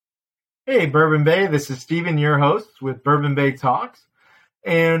Hey, Bourbon Bay, this is Steven, your host with Bourbon Bay Talks,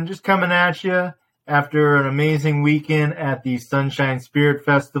 and just coming at you after an amazing weekend at the Sunshine Spirit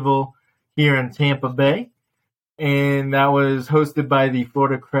Festival here in Tampa Bay. And that was hosted by the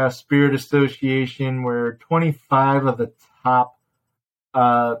Florida Craft Spirit Association, where 25 of the top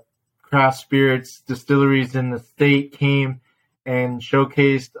craft spirits distilleries in the state came and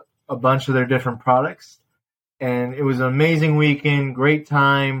showcased a bunch of their different products. And it was an amazing weekend, great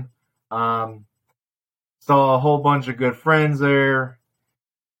time. Saw a whole bunch of good friends there.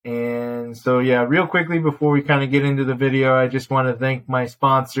 And so, yeah, real quickly before we kind of get into the video, I just want to thank my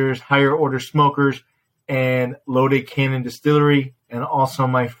sponsors, Higher Order Smokers and Loaded Cannon Distillery, and also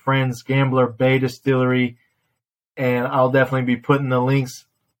my friends, Gambler Bay Distillery. And I'll definitely be putting the links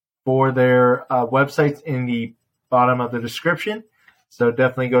for their websites in the bottom of the description. So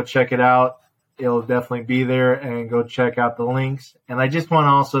definitely go check it out. It'll definitely be there, and go check out the links. And I just want to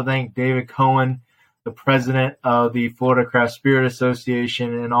also thank David Cohen, the president of the Florida Craft Spirit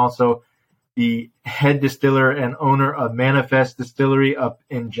Association, and also the head distiller and owner of Manifest Distillery up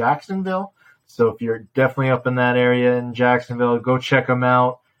in Jacksonville. So if you're definitely up in that area in Jacksonville, go check them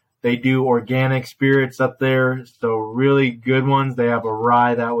out. They do organic spirits up there, so really good ones. They have a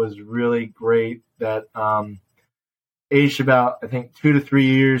rye that was really great that aged about, I think, 2 to 3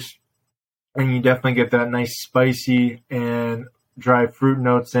 years. And you definitely get that nice spicy and dry fruit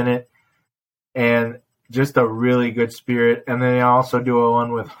notes in it. And just a really good spirit. And then they also do a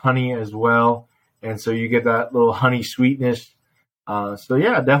one with honey as well. And so you get that little honey sweetness. So,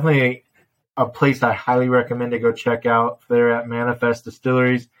 yeah, definitely a place I highly recommend to go check out. They're at Manifest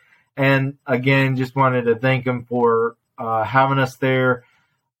Distilleries. And, again, just wanted to thank them for having us there,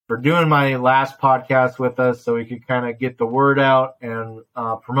 for doing my last podcast with us so we could kind of get the word out and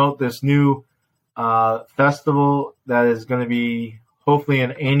promote this new festival that is going to be hopefully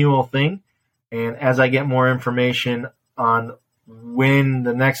an annual thing. And as I get more information on when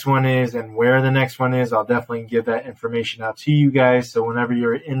the next one is and where the next one is, I'll definitely give that information out to you guys. So whenever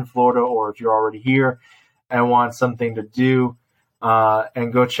you're in Florida, or if you're already here and want something to do,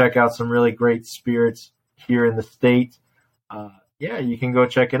 and go check out some really great spirits here in the state, yeah, you can go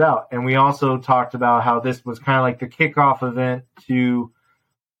check it out. And we also talked about how this was kind of like the kickoff event to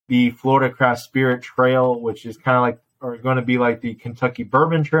the Florida Craft Spirit Trail, which is kind of like, or going to be like the Kentucky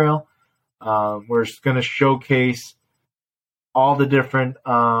Bourbon Trail. We're going to showcase all the different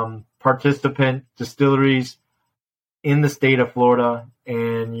participant distilleries in the state of Florida.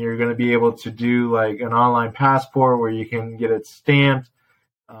 And you're going to be able to do like an online passport where you can get it stamped,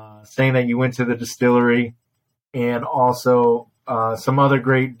 saying that you went to the distillery, and also some other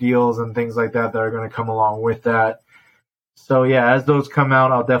great deals and things like that that are going to come along with that. So, yeah, as those come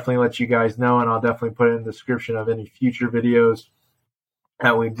out, I'll definitely let you guys know, and I'll definitely put it in the description of any future videos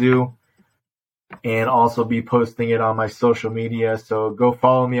that we do, and also be posting it on my social media. So go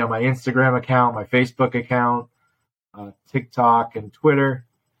follow me on my Instagram account, my Facebook account, TikTok, and Twitter.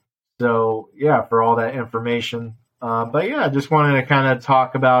 So, yeah, for all that information. But, yeah, I just wanted to kind of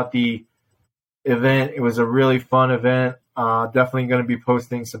talk about the event. It was a really fun event. Definitely going to be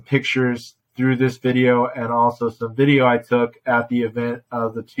posting some pictures through this video, and also some video I took at the event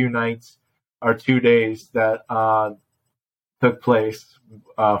of the 2 nights or 2 days that took place.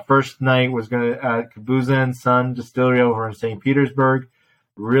 First night was at Kabuza & Son Distillery over in St. Petersburg.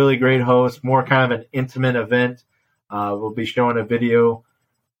 Really great host, more kind of an intimate event. We'll be showing a video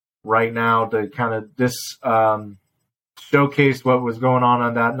right now to kind of showcase what was going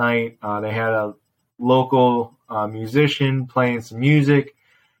on that night. They had a local musician playing some music,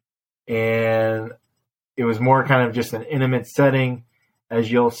 and it was more kind of just an intimate setting, as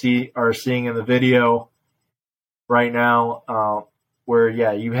you'll are seeing in the video right now, where,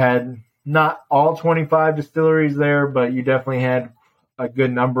 yeah, you had not all 25 distilleries there, but you definitely had a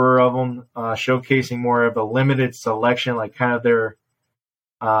good number of them, showcasing more of a limited selection, like kind of their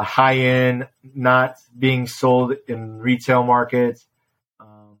high-end, not being sold in retail markets,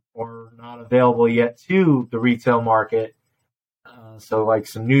 or not available yet to the retail market. So like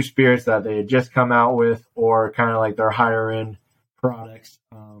some new spirits that they had just come out with, or kind of like their higher-end products.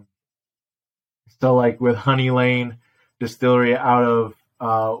 So like with Honey Lane Distillery out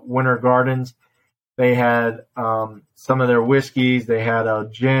of Winter Gardens, they had some of their whiskeys. They had a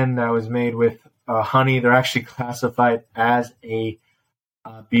gin that was made with honey. They're actually classified as a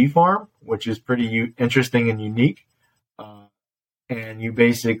bee farm, which is pretty interesting and unique. And you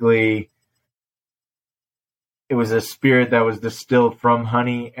basically, it was a spirit that was distilled from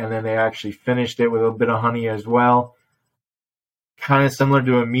honey, and then they actually finished it with a bit of honey as well. Kind of similar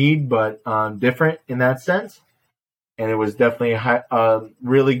to a mead, but different in that sense. and it was definitely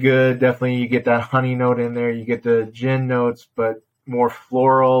really good. Definitely, you get that honey note in there. You get the gin notes, but more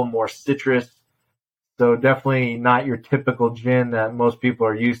floral, more citrus. So definitely not your typical gin that most people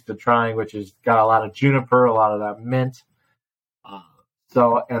are used to trying, which has got a lot of juniper, a lot of that mint.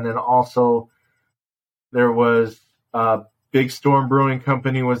 And then also there was Big Storm Brewing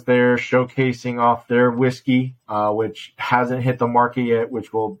Company was there showcasing off their whiskey, which hasn't hit the market yet,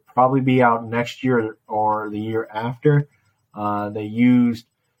 which will probably be out next year or the year after. They used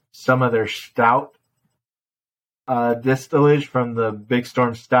some of their stout distillage from the Big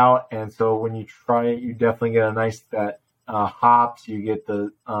Storm Stout, and so when you try it, you definitely get a nice hops. You get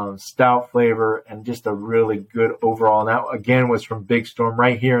the stout flavor and just a really good overall. And that again was from Big Storm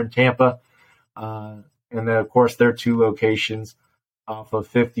right here in Tampa. And then, of course, their two locations off of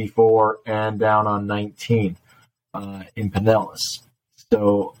 54 and down on 19 in Pinellas.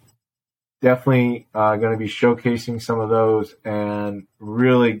 So definitely going to be showcasing some of those and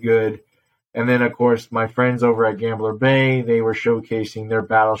really good. And then, of course, my friends over at Gambler Bay, they were showcasing their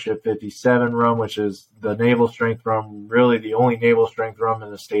Battleship 57 rum, which is the naval strength rum, really the only naval strength rum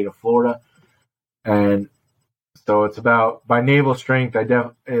in the state of Florida. And so it's about, by naval strength, I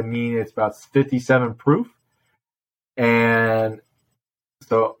mean it's about 57 proof, and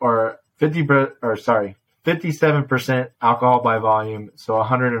so 57% alcohol by volume, so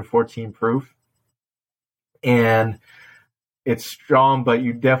 114 proof, and it's strong, but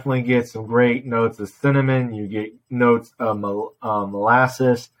you definitely get some great notes of cinnamon. You get notes of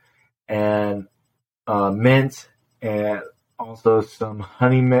molasses and mint, and also some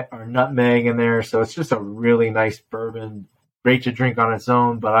honey or nutmeg in there. So it's just a really nice bourbon, great to drink on its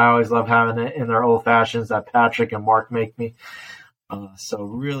own. But I always love having it in their old fashions that Patrick and Mark make me. So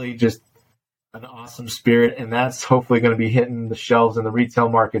really just an awesome spirit, and that's hopefully going to be hitting the shelves in the retail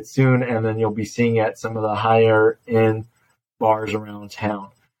market soon, and then you'll be seeing it at some of the higher end bars around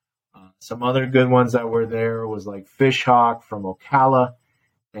town. Some other good ones that were there was like Fishhawk from Ocala,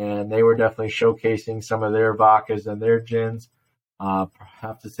 and they were definitely showcasing some of their vodkas and their gins. I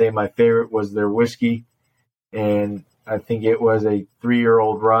have to say my favorite was their whiskey, and I think it was a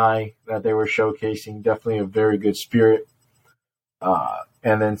 3-year-old rye that they were showcasing. Definitely a very good spirit.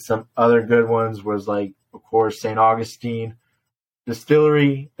 And then some other good ones was like, of course, St. Augustine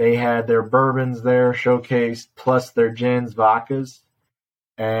Distillery. They had their bourbons there showcased, plus their gins, vodkas,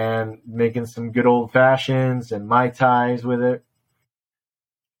 and making some good old fashions and Mai Tais with it.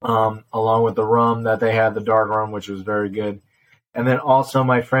 Along with the rum that they had, the dark rum, which was very good. And then also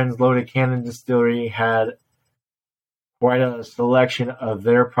my friends Loaded Cannon Distillery had quite a selection of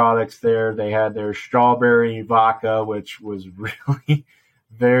their products there. They had their strawberry vodka, which was really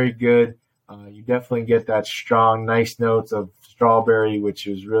very good. You definitely get that strong, nice notes of strawberry, which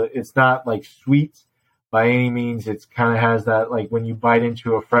is really, it's not like sweet by any means. It's kind of has that, like when you bite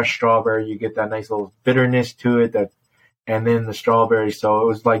into a fresh strawberry, you get that nice little bitterness to it, and then the strawberry. So it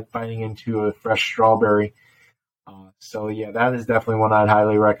was like biting into a fresh strawberry. So yeah, that is definitely one I'd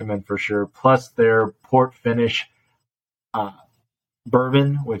highly recommend for sure. Plus their port finish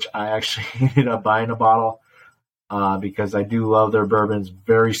bourbon, which I actually ended up buying a bottle because I do love their bourbons.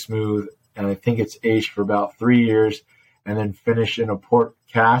 Very smooth, and I think it's aged for about 3 years and then finished in a port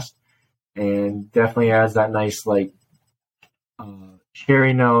cask, and definitely has that nice like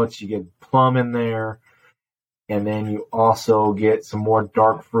cherry notes. You get plum in there, and then you also get some more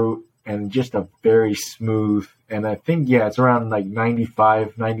dark fruit and just a very smooth, and I think, yeah, it's around like 94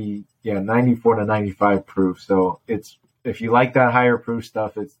 to 95 proof. So it's, if you like that higher proof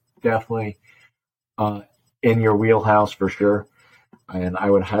stuff, it's definitely in your wheelhouse for sure. And I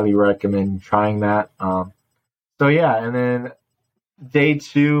would highly recommend trying that. So yeah, and then day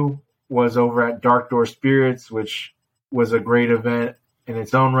 2 was over at Dark Door Spirits, which was a great event in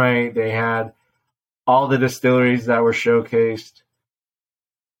its own right. They had all the distilleries that were showcased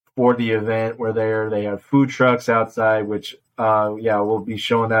for the event were there. They had food trucks outside, which, we'll be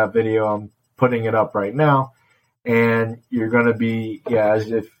showing that video. I'm putting it up right now. And you're going to be,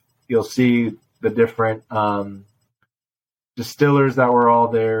 as if you'll see the different distillers that were all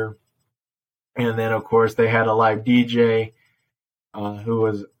there. And then, of course, they had a live DJ who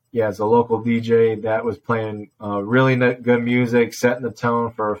was, it's a local DJ that was playing really good music, setting the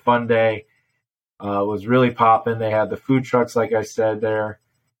tone for a fun day. Was really popping. They had the food trucks, like I said, there.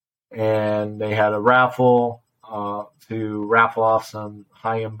 And they had a raffle to raffle off some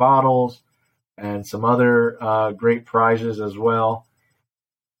high-end bottles and some other great prizes as well.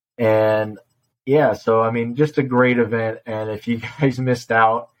 And yeah, so I mean, just a great event. And if you guys missed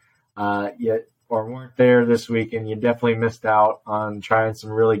out yet or weren't there this weekend, you definitely missed out on trying some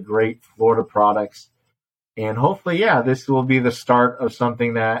really great Florida products. And hopefully, yeah, this will be the start of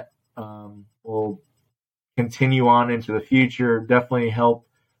something that will continue on into the future. Definitely help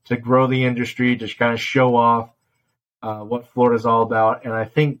to grow the industry, just kind of show off what Florida's all about. And I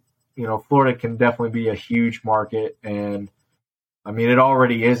think, Florida can definitely be a huge market. And I mean, it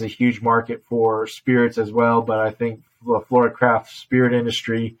already is a huge market for spirits as well, but I think the Florida craft spirit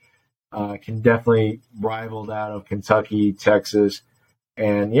industry can definitely rival that of Kentucky, Texas.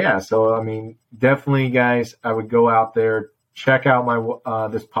 And yeah, so I mean, definitely, guys, I would go out there, check out my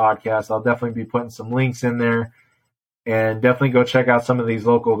this podcast. I'll definitely be putting some links in there, and definitely go check out some of these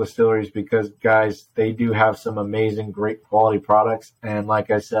local distilleries because, guys, they do have some amazing, great quality products. And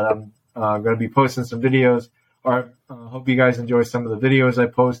like I said, I'm going to be posting some videos. Or hope you guys enjoy some of the videos I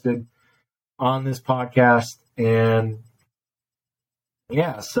posted on this podcast. And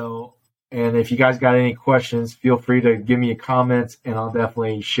yeah, so. And if you guys got any questions, feel free to give me a comment, and I'll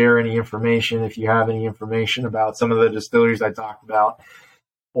definitely share any information if you have any information about some of the distilleries I talked about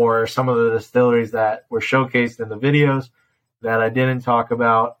or some of the distilleries that were showcased in the videos that I didn't talk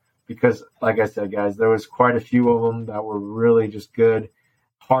about because, like I said, guys, there was quite a few of them that were really just good.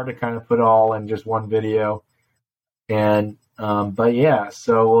 Hard to kind of put all in just one video. And but yeah,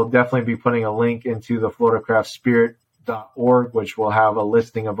 so we'll definitely be putting a link into the Florida Craft Spirit.org, which will have a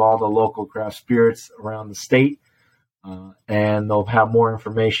listing of all the local craft spirits around the state. And they'll have more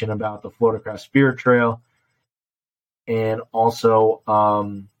information about the Florida Craft Spirit Trail. And also,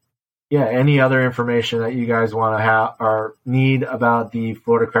 any other information that you guys want to have or need about the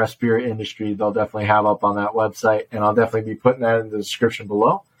Florida Craft Spirit industry, they'll definitely have up on that website. And I'll definitely be putting that in the description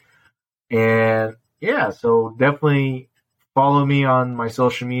below. And yeah, so definitely follow me on my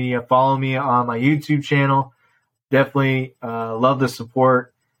social media. Follow me on my YouTube channel. Definitely love the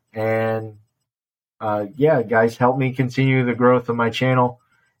support, and guys, help me continue the growth of my channel,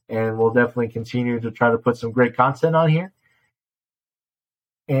 and we'll definitely continue to try to put some great content on here.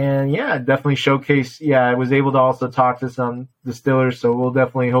 And yeah, definitely showcase. Yeah, I was able to also talk to some distillers, so we'll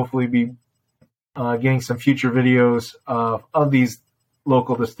definitely hopefully be getting some future videos of these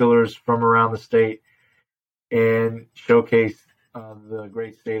local distillers from around the state and showcase the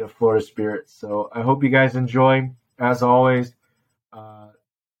great state of Florida spirits. So I hope you guys enjoy. As always,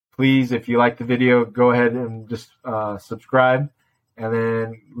 please, if you like the video, go ahead and just subscribe, and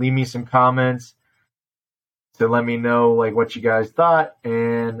then leave me some comments to let me know what you guys thought,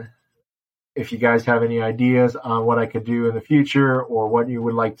 and if you guys have any ideas on what I could do in the future or what you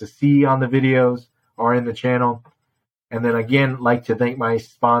would like to see on the videos or in the channel. And then again, like to thank my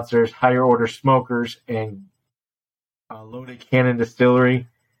sponsors, Higher Order Smokers and Loaded Cannon Distillery.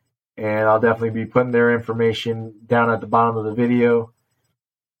 And I'll definitely be putting their information down at the bottom of the video.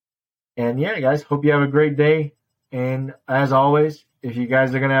 And yeah, guys, hope you have a great day. And as always, if you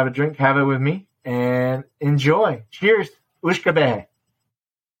guys are going to have a drink, have it with me and enjoy. Cheers. Ushkabe.